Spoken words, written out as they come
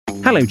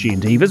Hello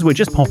G&Divas, we're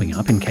just popping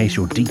up in case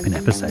you're deep in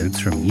episodes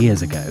from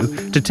years ago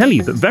to tell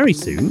you that very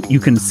soon you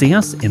can see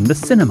us in the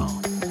cinema.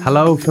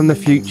 Hello from the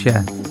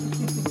future.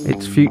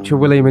 It's future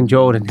William and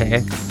Jordan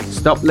here.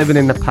 Stop living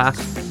in the past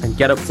and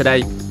get up to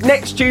date.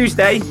 Next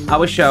Tuesday,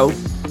 our show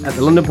at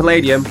the London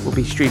Palladium will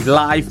be streamed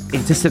live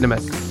into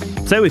cinemas.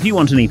 So if you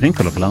want an evening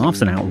full of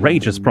laughs and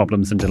outrageous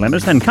problems and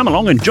dilemmas, then come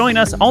along and join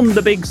us on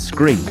the big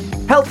screen.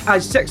 Help I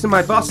Sexted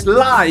My Boss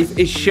Live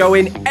is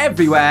showing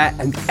everywhere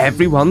and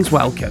everyone's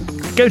welcome.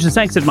 Go to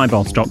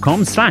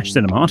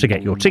sextedmyboss.com/cinema to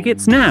get your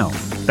tickets now.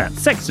 That's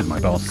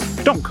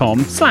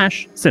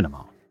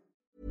sextedmyboss.com/cinema.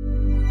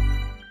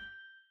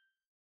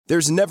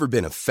 There's never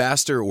been a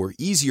faster or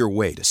easier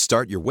way to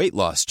start your weight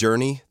loss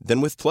journey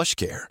than with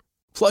PlushCare.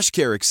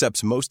 PlushCare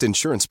accepts most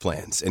insurance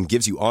plans and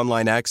gives you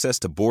online access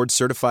to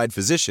board-certified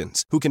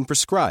physicians who can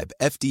prescribe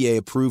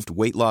FDA-approved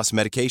weight loss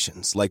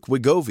medications like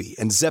Wegovy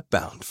and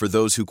Zepbound for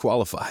those who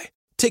qualify.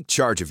 Take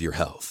charge of your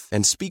health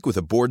and speak with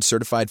a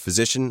board-certified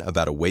physician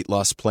about a weight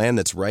loss plan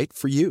that's right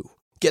for you.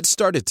 Get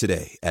started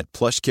today at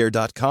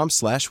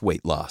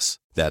plushcare.com/weight loss.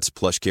 That's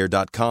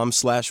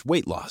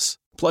plushcare.com/weight loss.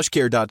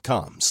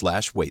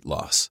 plushcare.com/weight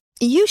loss.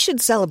 You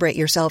should celebrate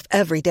yourself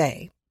every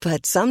day,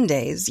 but some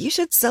days you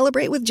should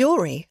celebrate with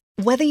jewelry.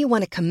 Whether you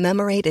want to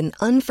commemorate an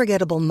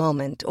unforgettable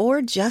moment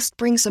or just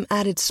bring some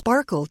added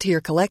sparkle to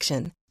your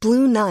collection,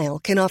 Blue Nile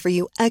can offer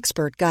you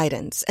expert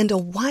guidance and a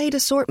wide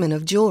assortment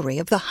of jewelry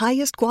of the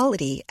highest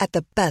quality at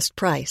the best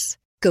price.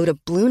 Go to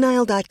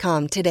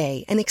BlueNile.com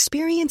today and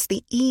experience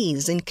the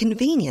ease and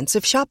convenience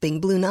of shopping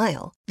Blue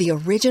Nile, the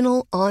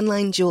original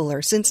online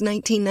jeweler since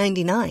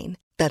 1999.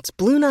 That's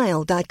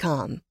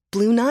BlueNile.com.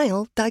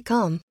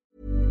 BlueNile.com.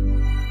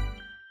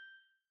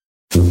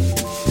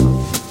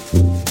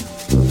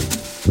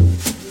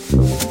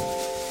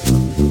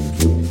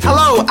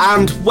 Hello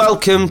and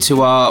welcome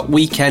to our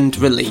weekend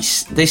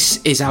release. This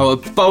is our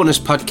bonus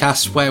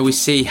podcast where we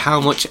see how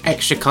much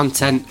extra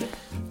content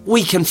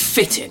we can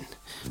fit in.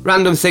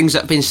 Random things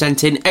that have been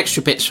sent in,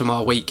 extra bits from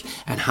our week,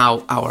 and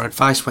how our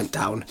advice went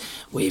down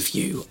with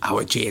you,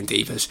 our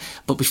G&Divas.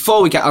 But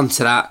before we get on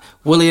to that,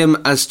 William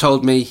has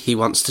told me he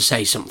wants to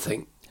say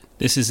something.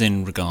 This is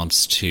in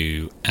regards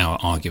to our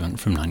argument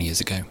from 9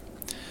 years ago.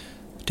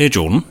 Dear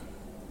Jordan,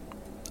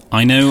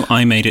 I know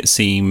I made it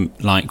seem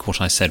like what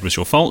I said was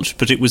your fault,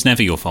 but it was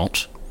never your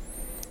fault.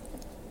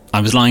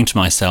 I was lying to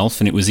myself,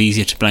 and it was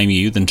easier to blame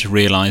you than to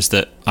realise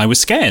that I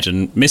was scared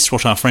and missed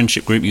what our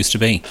friendship group used to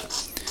be.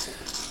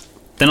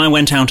 Then I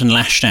went out and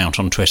lashed out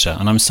on Twitter,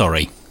 and I'm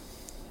sorry.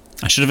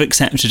 I should have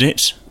accepted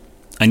it.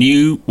 I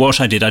knew what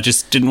I did, I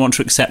just didn't want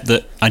to accept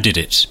that I did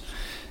it.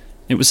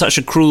 It was such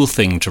a cruel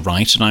thing to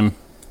write, and I'm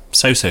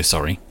so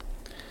sorry.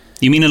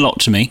 You mean a lot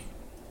to me,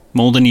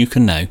 more than you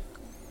can know.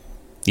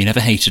 You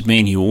never hated me,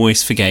 and you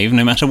always forgave,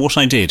 no matter what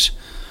I did.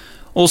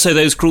 Also,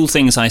 those cruel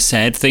things I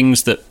said,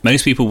 things that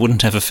most people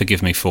wouldn't ever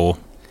forgive me for,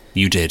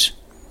 you did.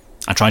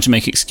 I tried to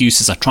make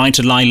excuses, I tried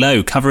to lie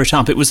low, cover it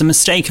up. It was a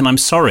mistake, and I'm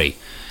sorry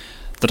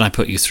that I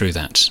put you through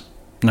that.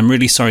 And I'm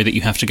really sorry that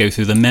you have to go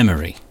through the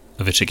memory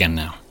of it again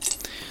now.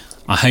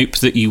 I hope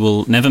that you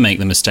will never make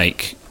the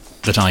mistake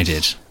that I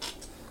did.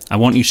 I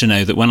want you to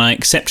know that when I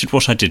accepted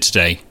what I did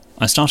today,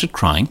 I started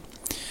crying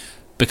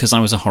because I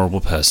was a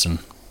horrible person.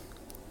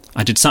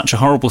 I did such a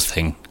horrible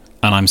thing,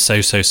 and I'm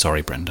so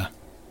sorry, Brenda.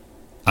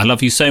 I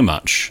love you so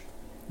much,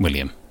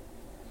 William.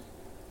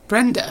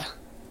 Brenda?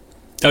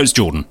 Oh, it's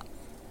Jordan.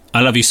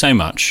 I love you so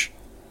much,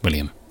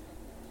 William.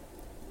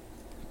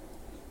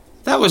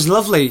 That was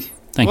lovely.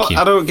 Thank you.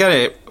 I don't get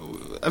it.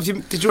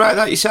 Did you write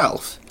that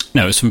yourself?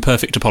 No, it's from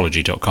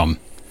perfectapology.com.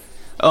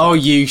 Oh,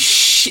 you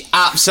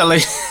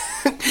absolutely...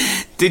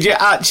 Did you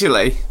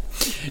actually?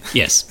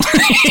 Yes.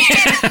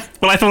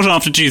 Well, I thought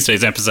after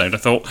Tuesday's episode, I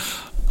thought,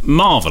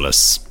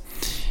 marvellous.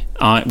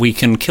 We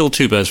can kill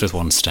two birds with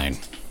one stone.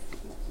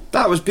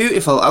 That was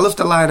beautiful. I love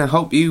the line, I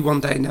hope you one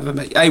day never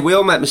make... Hey, we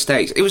all make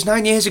mistakes. It was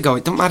 9 years ago.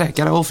 It don't matter.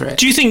 Get over it.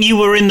 Do you think you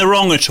were in the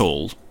wrong at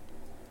all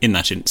in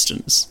that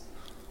instance?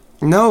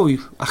 No,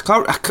 I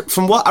can't.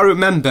 From what I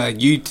remember,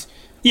 you'd...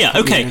 Yeah,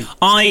 okay.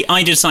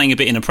 I did something a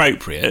bit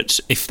inappropriate,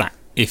 if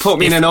put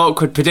me in an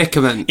awkward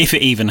predicament. If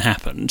it even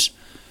happened.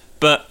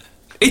 But...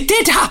 It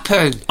did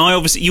happen!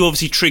 You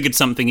obviously triggered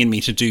something in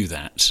me to do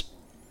that.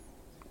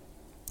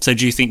 So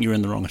do you think you're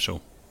in the wrong at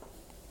all?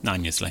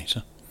 9 years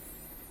later.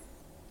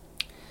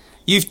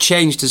 You've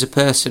changed as a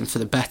person for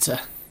the better.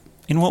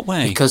 In what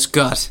way? Because,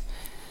 God,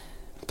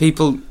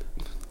 people...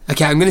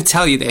 Okay, I'm going to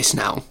tell you this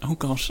now. Oh,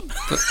 God.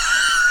 But...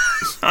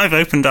 I've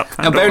opened up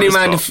now, bearing in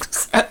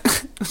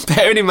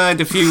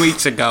mind a few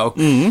weeks ago,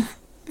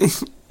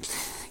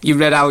 you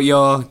read out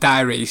your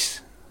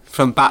diaries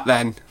from back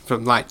then,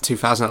 from like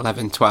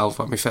 2011-12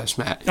 when we first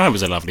met. I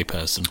was a lovely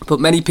person. But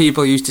many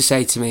people used to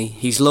say to me,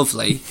 he's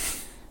lovely,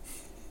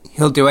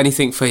 he'll do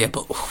anything for you,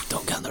 but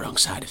don't get on the wrong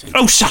side of him.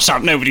 Oh, shut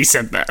up, nobody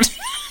said that.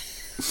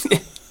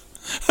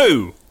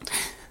 Who?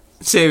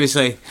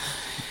 Seriously.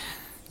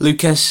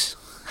 Lucas,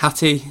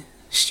 Hattie,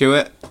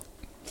 Stuart.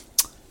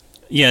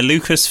 Yeah,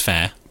 Lucas,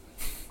 fair.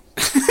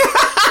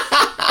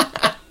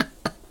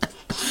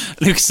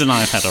 Lucas and I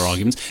have had our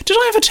arguments. Did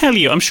I ever tell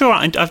you? I'm sure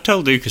I've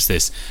told Lucas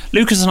this.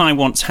 Lucas and I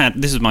once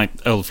had... This is my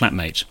old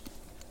flatmate,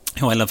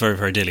 who I love very,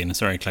 very dearly and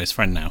is a very close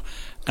friend now.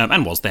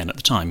 And was then at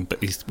the time,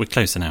 but we're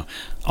closer now.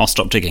 I'll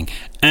stop digging.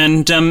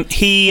 And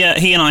he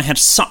and I had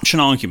such an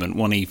argument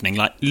one evening,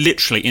 like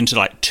literally into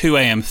like 2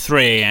 a.m,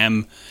 3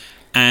 a.m,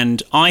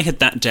 and I had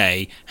that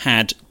day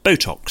had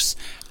Botox.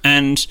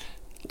 And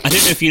I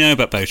don't know if you know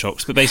about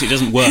Botox, but basically it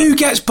doesn't work. Who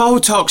gets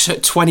Botox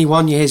at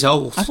 21 years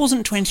old? I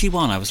wasn't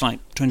 21, I was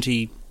like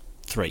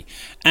 23.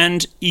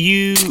 And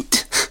you...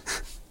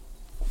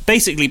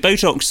 Basically,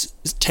 Botox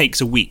takes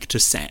a week to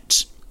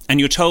set. And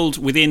you're told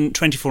within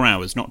 24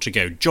 hours not to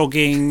go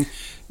jogging,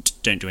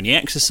 don't do any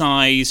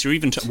exercise, or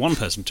even one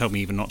person told me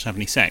even not to have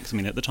any sex. I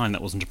mean, at the time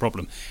that wasn't a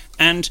problem.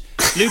 And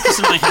Lucas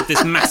and I had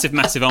this massive,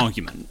 massive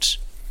argument.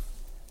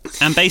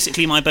 And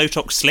basically my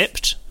Botox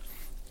slipped.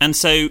 And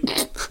so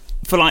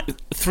for like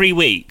 3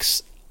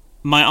 weeks,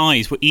 my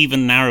eyes were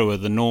even narrower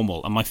than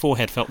normal, and my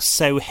forehead felt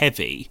so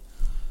heavy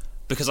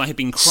because I had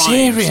been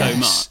crying so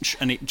much.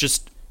 And it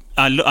just...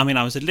 I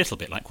was a little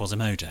bit like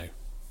Quasimodo.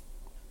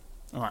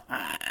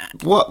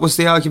 What was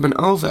the argument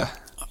over?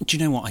 Do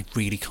you know what? I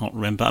really can't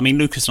remember. I mean,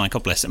 Lucas and I,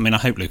 God bless him. I mean, I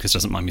hope Lucas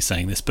doesn't mind me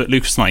saying this, but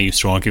Lucas and I used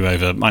to argue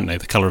over, I don't know,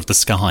 the colour of the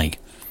sky.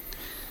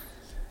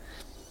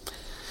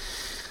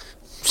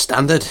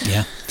 Standard.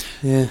 Yeah.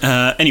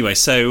 Anyway,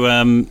 so,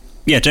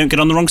 don't get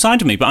on the wrong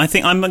side of me, but I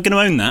think I'm going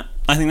to own that.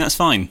 I think that's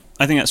fine.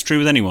 I think that's true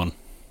with anyone.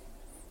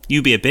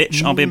 You be a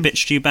bitch, I'll be a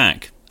bitch to you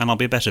back, and I'll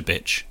be a better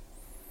bitch.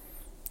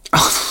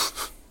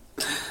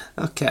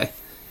 Okay.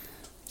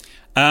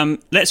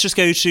 Let's just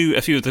go to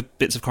a few of the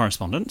bits of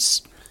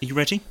correspondence. Are you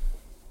ready?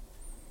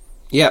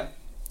 Yep.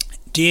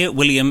 Dear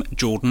William,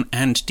 Jordan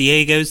and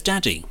Diego's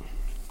daddy.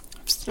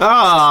 Seen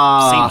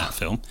that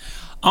film.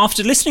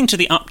 After listening to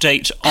the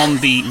update on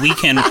the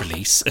weekend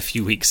release a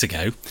few weeks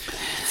ago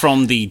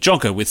from the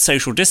jogger with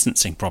social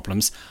distancing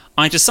problems,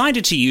 I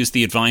decided to use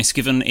the advice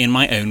given in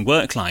my own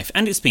work life,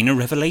 and it's been a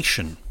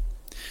revelation.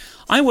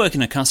 I work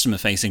in a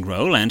customer-facing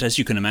role, and as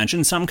you can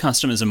imagine, some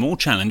customers are more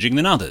challenging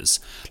than others.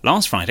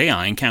 Last Friday,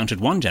 I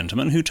encountered one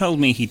gentleman who told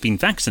me he'd been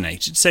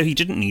vaccinated, so he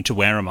didn't need to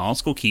wear a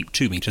mask or keep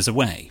 2 metres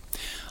away.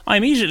 I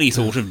immediately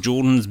thought of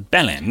Jordan's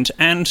bell end,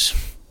 and...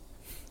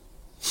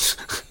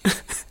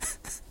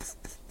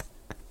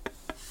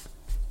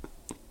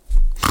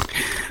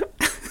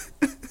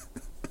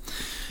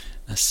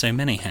 as so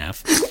many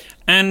have.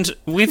 And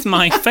with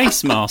my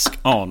face mask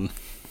on...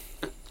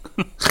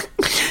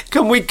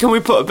 Can we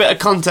put a bit of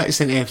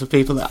context in here for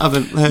people that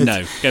haven't heard?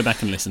 No, go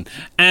back and listen.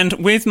 And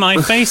with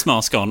my face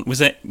mask on,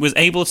 was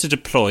able to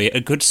deploy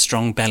a good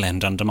strong bell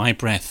end under my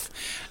breath.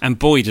 And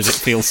boy, did it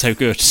feel so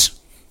good.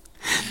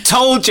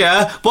 Told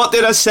ya! What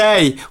did I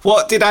say?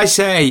 What did I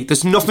say?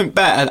 There's nothing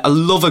better. I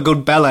love a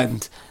good bell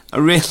end. I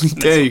really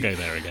do. Let's not go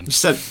there again.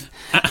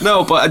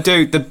 No, but I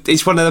do.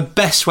 It's one of the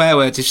best swear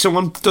words. If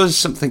someone does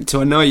something to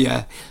annoy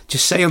you,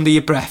 just say under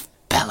your breath,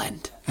 bell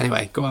end.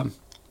 Anyway, go on.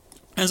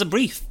 As a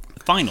brief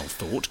final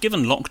thought,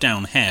 given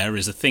lockdown hair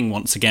is a thing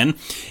once again,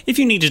 if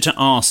you needed to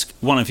ask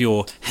one of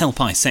your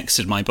help I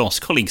sexted my boss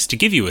colleagues to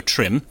give you a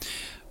trim,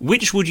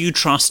 which would you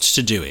trust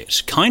to do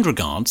it? Kind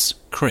regards,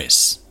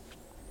 Chris.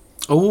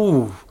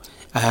 Oh,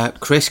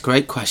 Chris,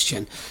 great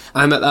question.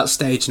 I'm at that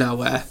stage now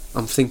where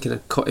I'm thinking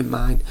of cutting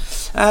mine.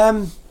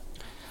 I'd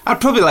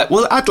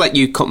let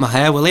you cut my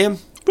hair, William.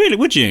 Really,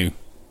 would you?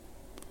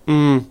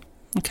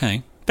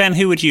 Okay. Ben,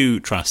 who would you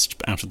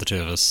trust out of the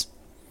two of us?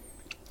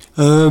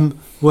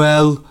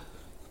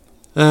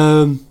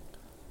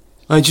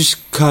 I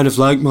just kind of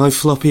like my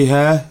floppy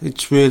hair.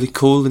 It's really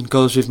cool and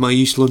goes with my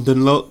East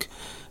London look,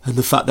 and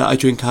the fact that I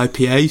drink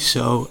IPA,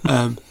 so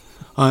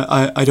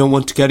I don't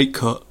want to get it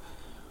cut.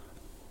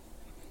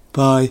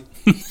 Bye.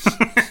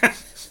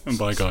 And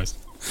bye, guys.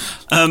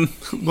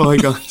 Bye,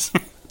 guys.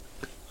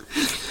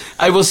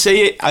 I will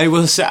say it.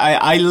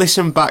 I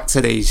listen back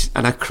to these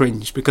and I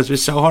cringe because we're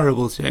so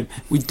horrible to him.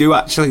 We do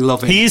actually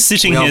love him. He is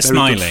sitting here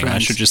smiling. I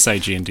should just say,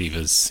 G and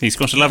Divas. He's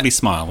got a lovely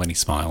smile when he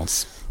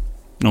smiles.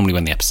 Normally,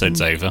 when the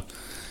episode's over.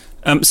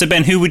 So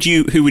Ben, who would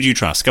you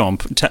trust? Go on,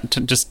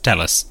 just tell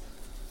us.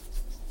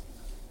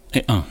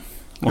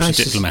 What a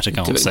diplomatic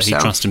answer. He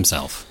trusts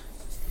himself.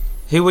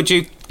 Who would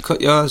you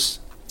cut yours?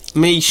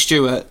 Me,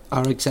 Stuart,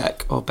 our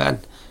exec, or Ben?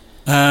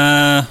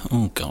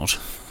 Oh God.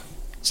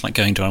 It's like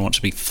going, do I want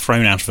to be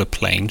thrown out of a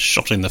plane,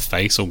 shot in the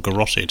face, or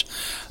garroted?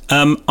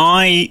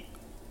 I'd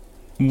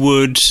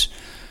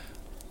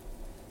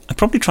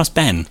probably trust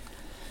Ben.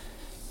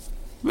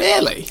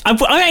 Really?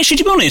 I actually,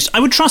 to be honest,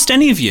 I would trust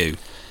any of you.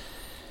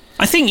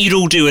 I think you'd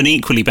all do an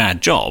equally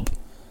bad job,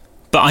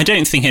 but I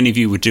don't think any of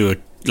you would do a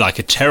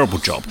terrible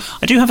job.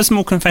 I do have a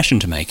small confession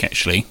to make,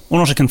 actually. Well,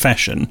 not a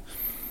confession,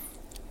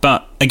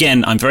 but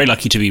again, I'm very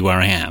lucky to be where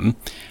I am,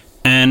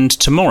 and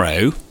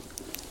tomorrow,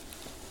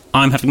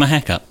 I'm having my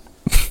hair cut.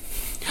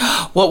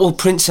 What will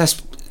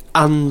Princess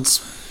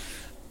Anne's...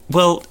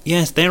 Well,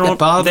 yes, they're on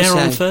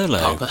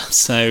furlough. Barber.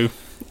 So,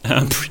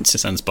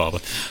 Princess Anne's barber.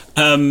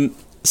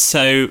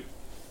 So,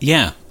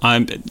 yeah,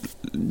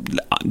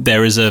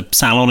 there is a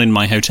salon in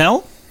my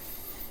hotel.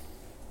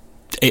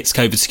 it's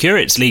COVID secure,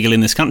 it's legal in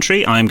this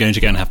country, I'm going to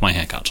go and have my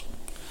hair cut.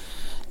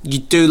 You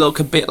do look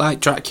a bit like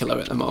Dracula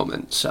at the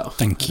moment, so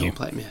Thank you. Don't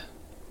blame you.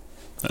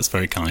 That's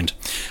very kind.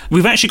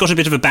 We've actually got a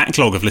bit of a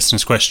backlog of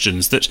listeners'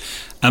 questions that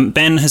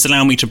Ben has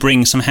allowed me to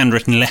bring some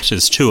handwritten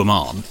letters to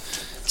Aman.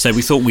 So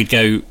we thought we'd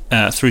go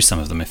through some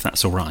of them, if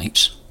that's all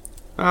right.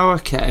 Oh,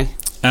 okay.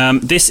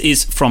 This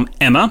is from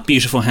Emma,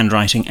 beautiful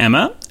handwriting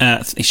Emma.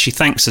 She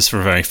thanks us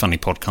for a very funny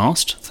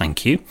podcast.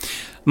 Thank you.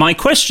 My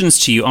questions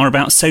to you are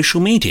about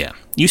social media.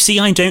 You see,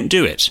 I don't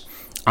do it.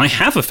 I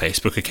have a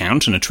Facebook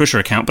account and a Twitter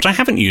account, but I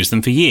haven't used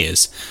them for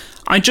years.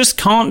 I just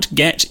can't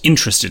get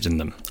interested in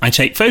them. I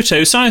take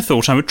photos, so I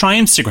thought I would try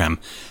Instagram.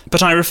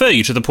 But I refer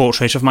you to the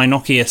portrait of my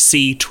Nokia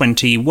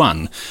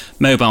C21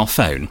 mobile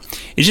phone.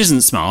 It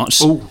isn't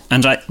smart,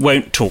 and I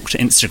won't talk to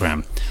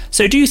Instagram.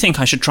 So do you think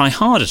I should try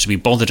harder to be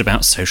bothered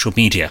about social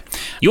media?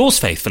 Yours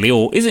faithfully,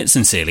 or is it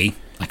sincerely?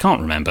 I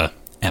can't remember.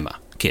 Emma.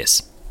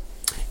 Kiss.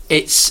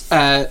 It's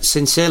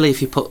sincerely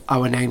if you put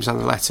our names on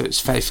the letter.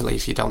 It's faithfully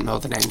if you don't know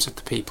the names of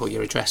the people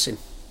you're addressing.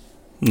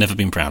 Never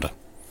been prouder.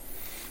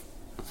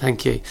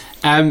 Thank you.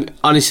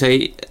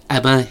 Honestly,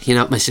 Emma, you're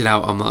not missing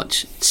out on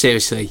much.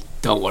 Seriously,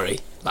 don't worry.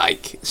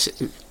 Like,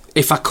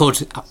 if I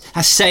could,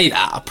 I say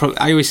that.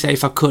 I always say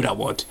if I could, I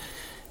would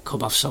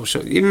come off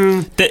social.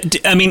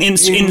 Instagram. I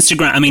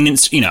mean,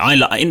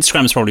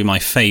 Instagram's probably my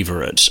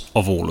favourite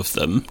of all of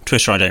them.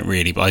 Twitter, I don't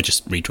really, but I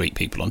just retweet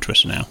people on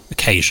Twitter now.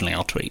 Occasionally,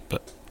 I'll tweet,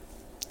 but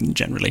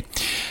generally,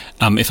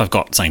 if I've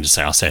got something to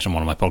say, I'll say it on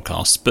one of my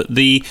podcasts. But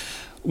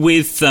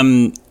with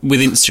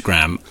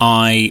Instagram,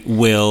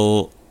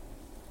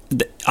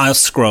 I'll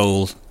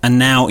scroll, and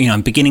now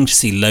I'm beginning to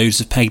see loads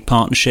of paid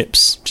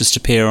partnerships just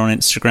appear on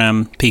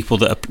Instagram. People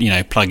that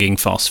are plugging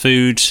fast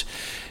food,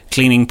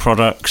 cleaning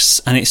products,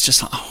 and it's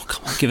just like, oh,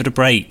 come on, give it a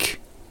break.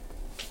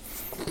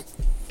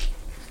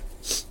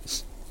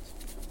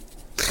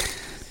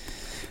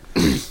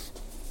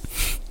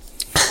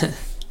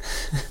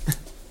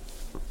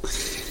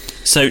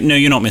 So no,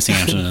 you're not missing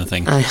out on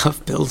anything. I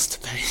have bills to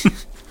pay.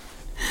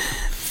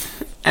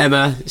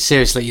 Emma,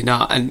 seriously, you're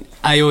not. And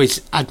I always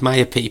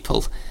admire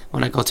people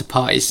when I go to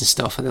parties and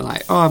stuff, and they're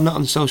like, oh, I'm not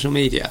on social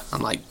media.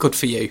 I'm like, good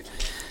for you.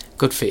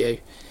 Good for you.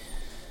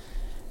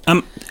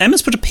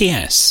 Emma's put a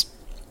PS,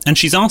 and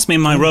she's asked me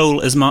in my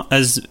role as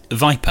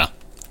Viper,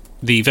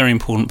 the very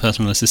important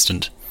personal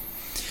assistant,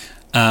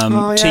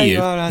 to you.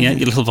 Your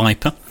little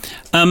Viper.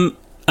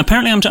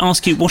 Apparently I'm to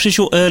ask you, what is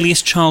your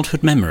earliest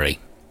childhood memory?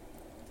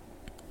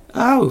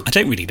 Oh. I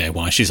don't really know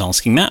why she's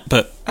asking that,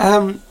 but...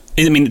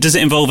 does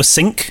it involve a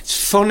sink?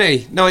 It's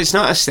funny. No, it's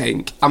not a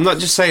sink. I'm not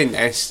just saying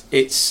this.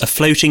 It's... A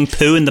floating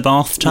poo in the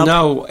bathtub?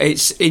 No,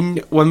 it's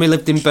when we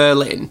lived in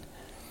Berlin,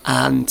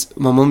 and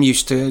my mum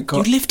used to go...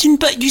 You lived in...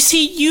 But you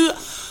see,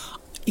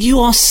 you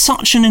are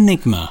such an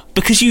enigma,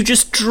 because you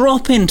just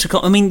drop into...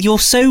 I mean, you're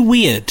so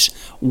weird.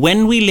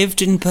 When we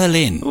lived in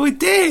Berlin... We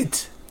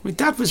did. My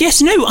dad was...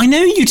 Yes, no, I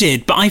know you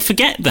did, but I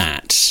forget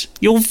that.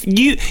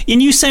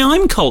 You say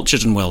I'm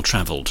cultured and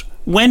well-travelled,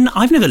 when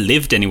I've never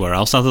lived anywhere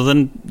else other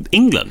than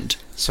England.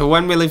 So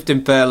when we lived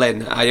in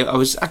Berlin, I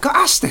got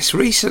asked this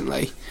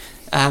recently.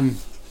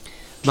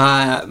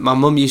 My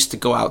mum used to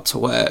go out to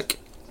work.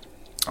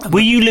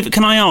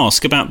 Can I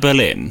ask about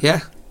Berlin? Yeah.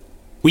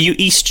 Were you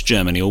East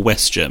Germany or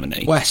West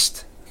Germany?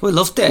 West. We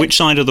loved it. Which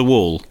side of the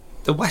wall?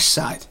 The west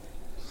side.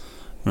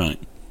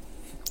 Right.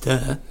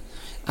 Duh.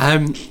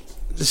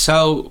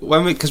 So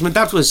because my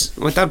dad was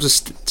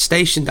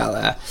stationed out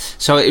there,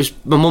 so it was.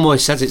 My mum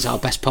always says it's our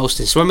best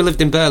posting. So when we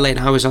lived in Berlin,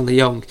 I was only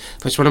young,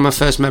 but it's one of my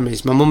first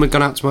memories. My mum had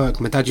gone out to work.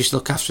 My dad used to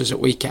look after us at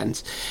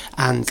weekends,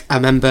 and I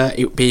remember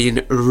it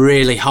being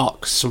really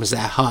hot because summer's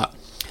there hot,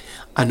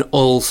 and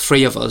all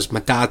three of us, my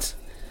dad,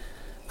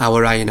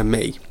 our Ryan, and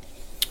me,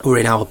 were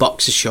in our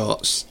boxer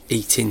shorts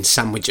eating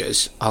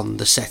sandwiches on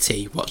the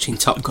settee watching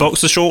Top Gun.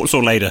 Boxer shorts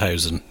or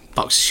lederhosen?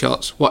 Boxer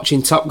shorts,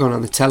 watching Top Gun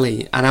on the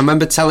telly. And I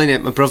remember telling it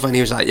to my brother, and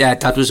he was like, yeah,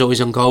 Dad was always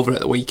hungover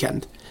at the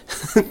weekend.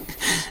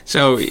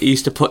 So he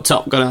used to put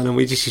Top Gun on, and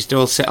we just used to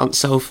all sit on the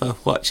sofa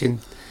watching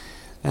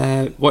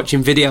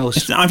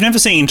videos. I've never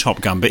seen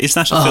Top Gun, but is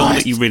that a film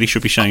that you really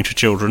should be showing to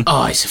children?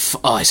 It's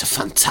a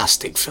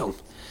fantastic film.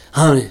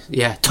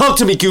 Yeah, talk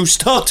to me, Goose.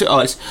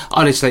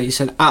 Honestly, it's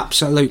an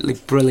absolutely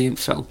brilliant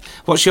film.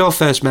 What's your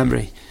first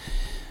memory?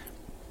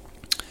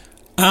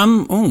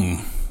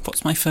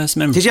 What's my first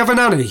memory? Did you have a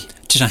nanny?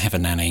 Did I have a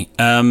nanny?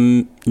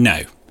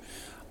 No.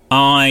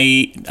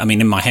 I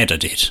mean, in my head I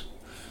did,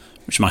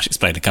 which might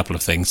explain a couple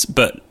of things.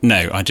 But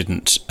no, I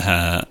didn't.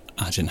 I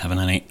didn't have a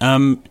nanny.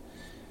 I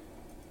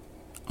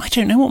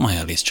don't know what my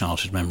earliest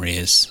childhood memory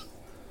is.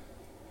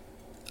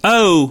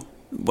 Oh,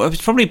 well,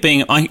 it's probably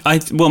being I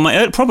was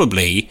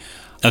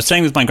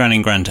staying with my granny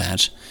and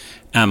granddad.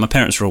 My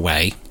parents were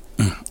away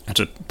at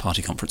a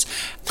party conference,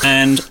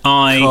 and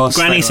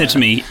Granny said to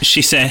me,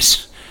 she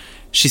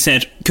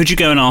said, could you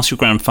go and ask your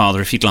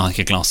grandfather if he'd like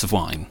a glass of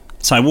wine?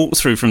 So I walked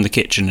through from the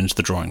kitchen into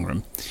the drawing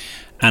room,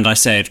 and I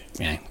said,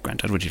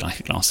 Granddad, would you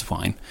like a glass of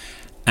wine?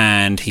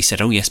 And he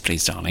said, oh, yes,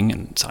 please, darling.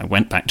 And so I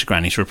went back to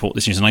Granny to report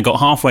this news, and I got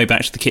halfway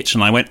back to the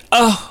kitchen, and I went,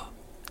 oh,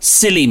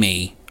 silly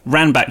me.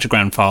 ran back to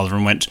grandfather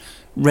and went,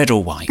 red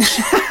or white?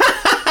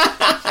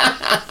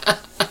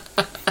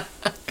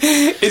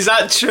 Is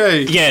that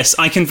true? Yes,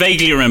 I can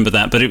vaguely remember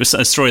that, but it was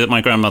a story that my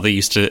grandmother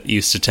used to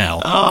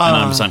tell. And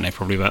I was, I don't know,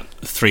 probably about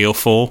 3 or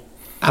 4.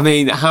 I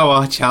mean, how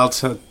our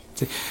childhood...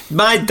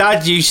 My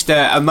dad used to...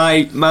 And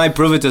my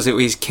brother does it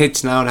with his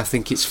kids now, and I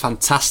think it's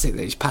fantastic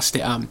that he's passed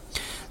it on.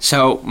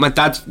 So my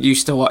dad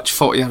used to watch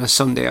footy on a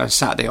Sunday or a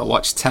Saturday or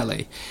watch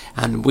telly,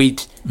 and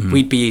we'd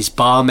be his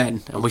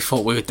barmen, and we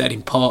thought we were dead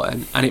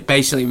important. And it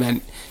basically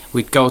meant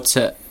we'd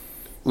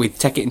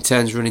take it in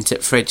turns running to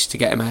the fridge to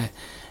get him a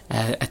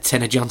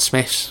tin of John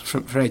Smith's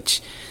from the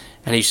fridge,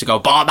 and he used to go,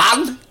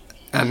 barman,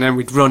 and then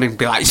we'd run and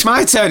be like, it's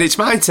my turn,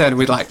 and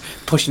we'd like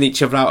pushing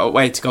each other out of the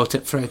way to go to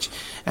the fridge,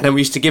 and then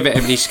we used to give it him,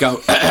 and he used to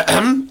go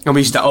and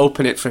we used to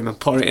open it for him and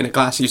pour it in a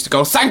glass. He used to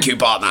go, thank you,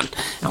 barman,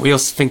 and we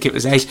used to think it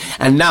was ace.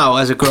 And now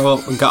as I grow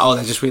up and got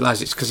older, I just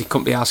realised it's because he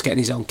couldn't be arsed getting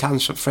his own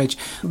cans from the fridge.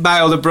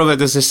 My older brother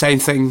does the same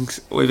thing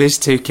with his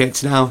 2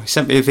 kids now. He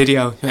sent me a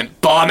video, he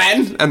went,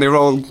 barman, and they were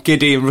all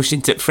giddy and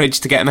rushing to the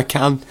fridge to get him a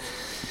can.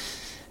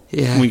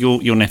 Yeah. Well,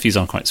 your nephews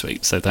are quite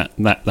sweet, so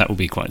that will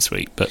be quite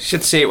sweet. But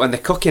should see it when they're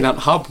cooking. Aunt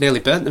Hob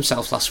nearly burnt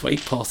themselves last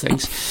week, poor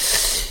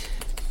things.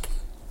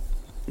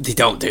 They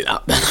don't do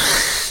that.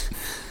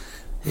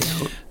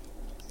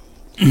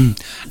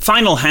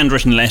 Final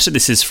handwritten letter.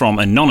 This is from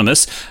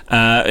Anonymous.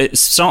 It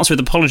starts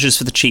with apologies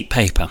for the cheap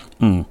paper.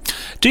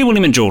 Dear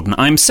William and Jordan,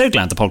 I'm so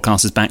glad the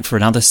podcast is back for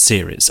another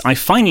series. I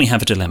finally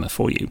have a dilemma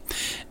for you.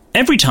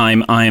 Every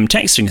time I am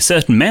texting a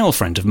certain male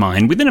friend of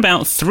mine, within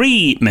about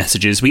 3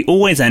 messages, we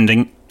always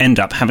end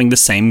up having the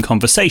same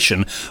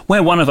conversation,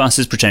 where one of us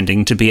is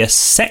pretending to be a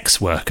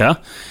sex worker,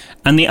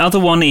 and the other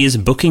one is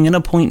booking an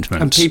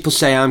appointment. And people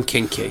say I'm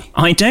kinky.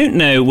 I don't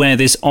know where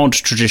this odd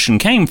tradition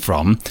came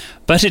from,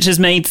 but it has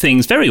made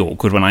things very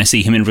awkward when I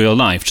see him in real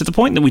life, to the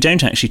point that we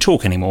don't actually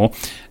talk anymore,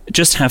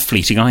 just have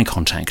fleeting eye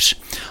contact.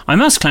 I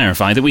must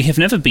clarify that we have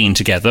never been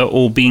together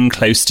or been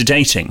close to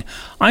dating.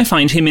 I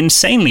find him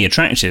insanely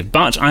attractive,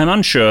 but I'm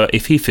unsure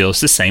if he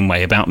feels the same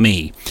way about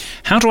me.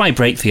 How do I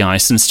break the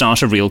ice and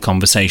start a real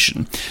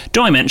conversation?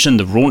 Do I mention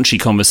the raunchy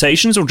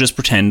conversations or just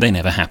pretend they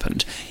never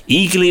happened?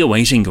 Eagerly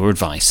awaiting your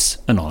advice.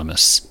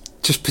 Anonymous.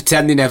 Just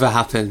pretend they never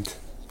happened.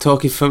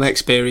 Talking from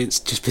experience,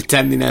 just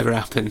pretend they never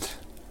happened.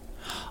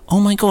 Oh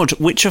my God,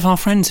 which of our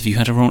friends have you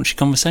had a raunchy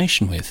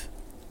conversation with?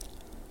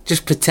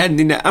 Just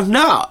pretending that I'm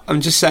not. I'm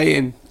just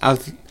saying.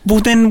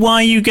 Well, then why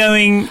are you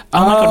going,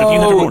 oh my God, have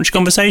you had a raunchy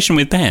conversation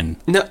with Ben?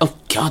 No, oh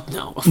God,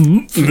 no.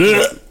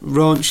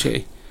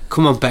 Raunchy.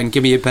 Come on, Ben,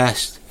 give me your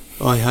best.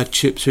 I had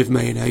chips with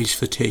mayonnaise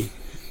for tea.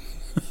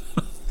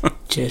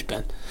 Cheers,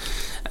 Ben.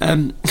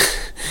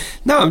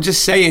 No, I'm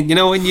just saying,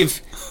 when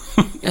you've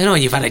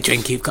had a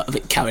drink, you've got a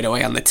bit carried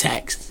away on the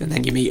text, and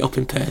then you meet up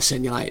in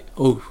person, you're like,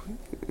 oh,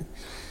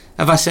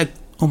 have I said...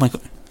 Oh my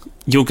God.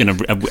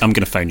 I'm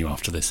gonna phone you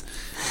after this.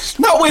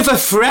 Not with a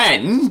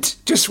friend,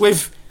 just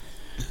with,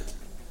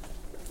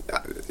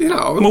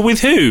 Well,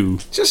 with who?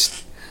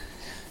 Just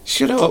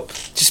shut up.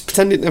 Just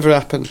pretend it never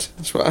happened.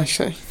 That's what I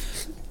say.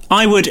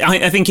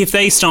 I think if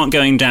they start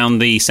going down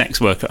the sex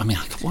worker... I mean,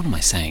 what am I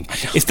saying?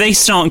 If they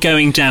start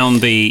going down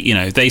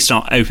they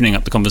start opening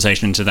up the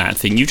conversation into that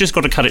thing, you've just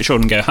got to cut it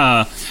short and go,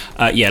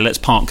 yeah, let's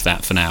park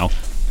that for now.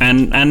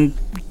 And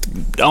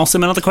ask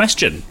them another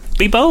question.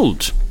 Be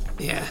bold.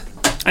 Yeah.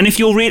 And if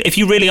you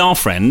really are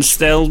friends,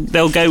 they'll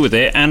go with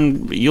it,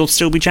 and you'll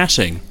still be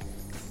chatting.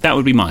 That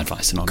would be my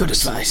advice.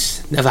 Anonymous. Good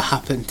advice. Never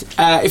happened.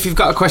 If you've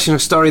got a question or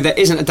story that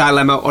isn't a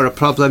dilemma or a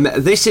problem,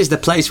 this is the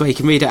place where you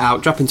can read it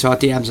out. Drop into our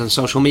DMs on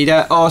social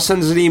media, or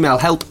send us an email,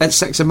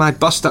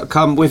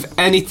 help@sexandmyboss.com, with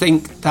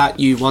anything that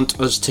you want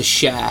us to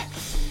share.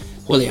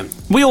 William.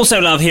 We also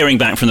love hearing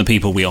back from the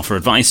people we offer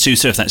advice to,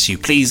 so if that's you,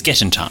 please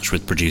get in touch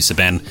with producer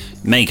Ben.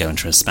 It may go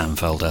into a spam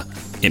folder.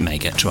 It may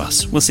get to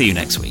us. We'll see you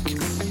next week.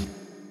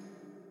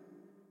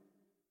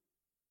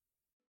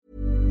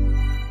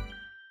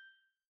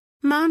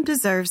 Mom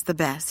deserves the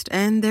best,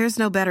 and there's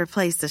no better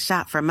place to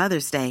shop for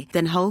Mother's Day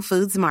than Whole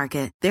Foods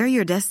Market. They're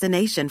your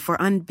destination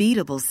for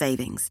unbeatable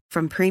savings,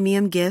 from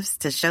premium gifts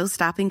to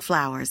show-stopping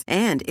flowers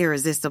and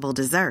irresistible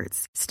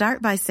desserts.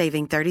 Start by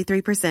saving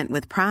 33%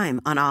 with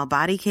Prime on all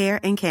body care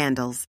and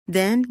candles.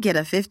 Then get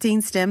a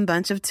 15-stem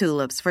bunch of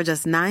tulips for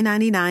just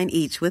 $9.99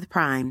 each with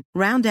Prime.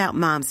 Round out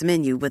Mom's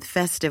menu with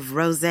festive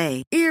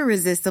rosé,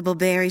 irresistible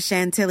berry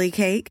chantilly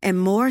cake,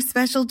 and more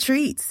special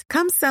treats.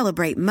 Come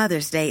celebrate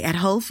Mother's Day at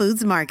Whole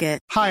Foods Market.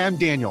 Hi, I'm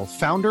Daniel,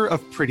 founder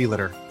of Pretty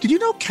Litter. Did you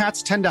know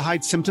cats tend to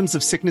hide symptoms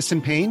of sickness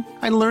and pain?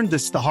 I learned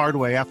this the hard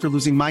way after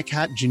losing my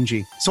cat,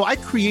 Gingy. So I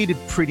created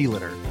Pretty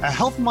Litter, a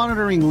health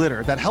monitoring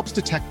litter that helps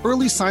detect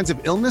early signs of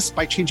illness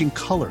by changing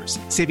colors,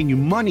 saving you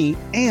money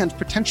and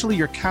potentially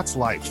your cat's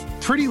life.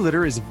 Pretty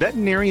Litter is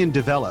veterinarian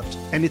developed,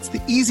 and it's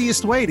the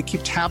easiest way to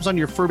keep tabs on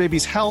your fur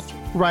baby's health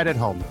right at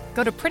home.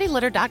 Go to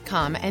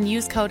prettylitter.com and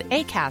use code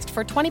ACAST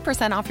for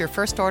 20% off your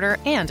first order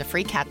and a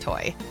free cat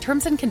toy.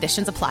 Terms and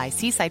conditions apply.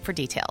 See site for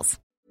details.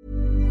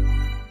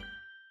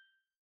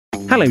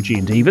 Hello,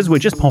 G&Divas. We're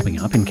just popping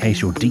up, in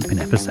case you're deep in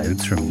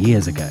episodes from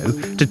years ago,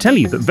 to tell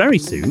you that very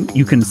soon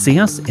you can see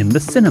us in the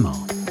cinema.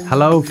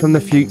 Hello from the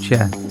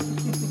future.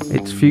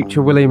 It's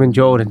future William and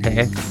Jordan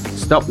here.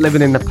 Stop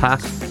living in the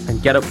past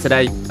and get up to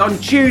date. On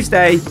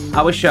Tuesday,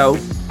 our show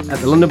at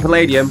the London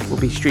Palladium will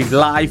be streamed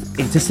live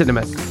into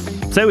cinemas.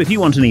 So if you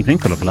want an evening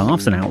full of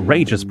laughs and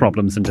outrageous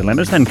problems and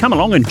dilemmas, then come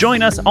along and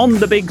join us on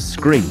the big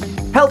screen.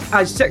 Help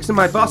I Sex and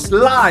My Boss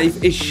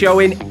Live is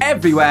showing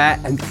everywhere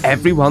and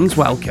everyone's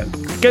welcome.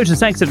 Go to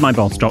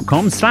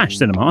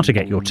sexedmyboss.com/cinema to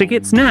get your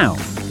tickets now.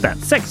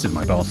 That's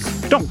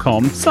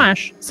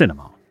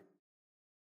sexedmyboss.com/cinema.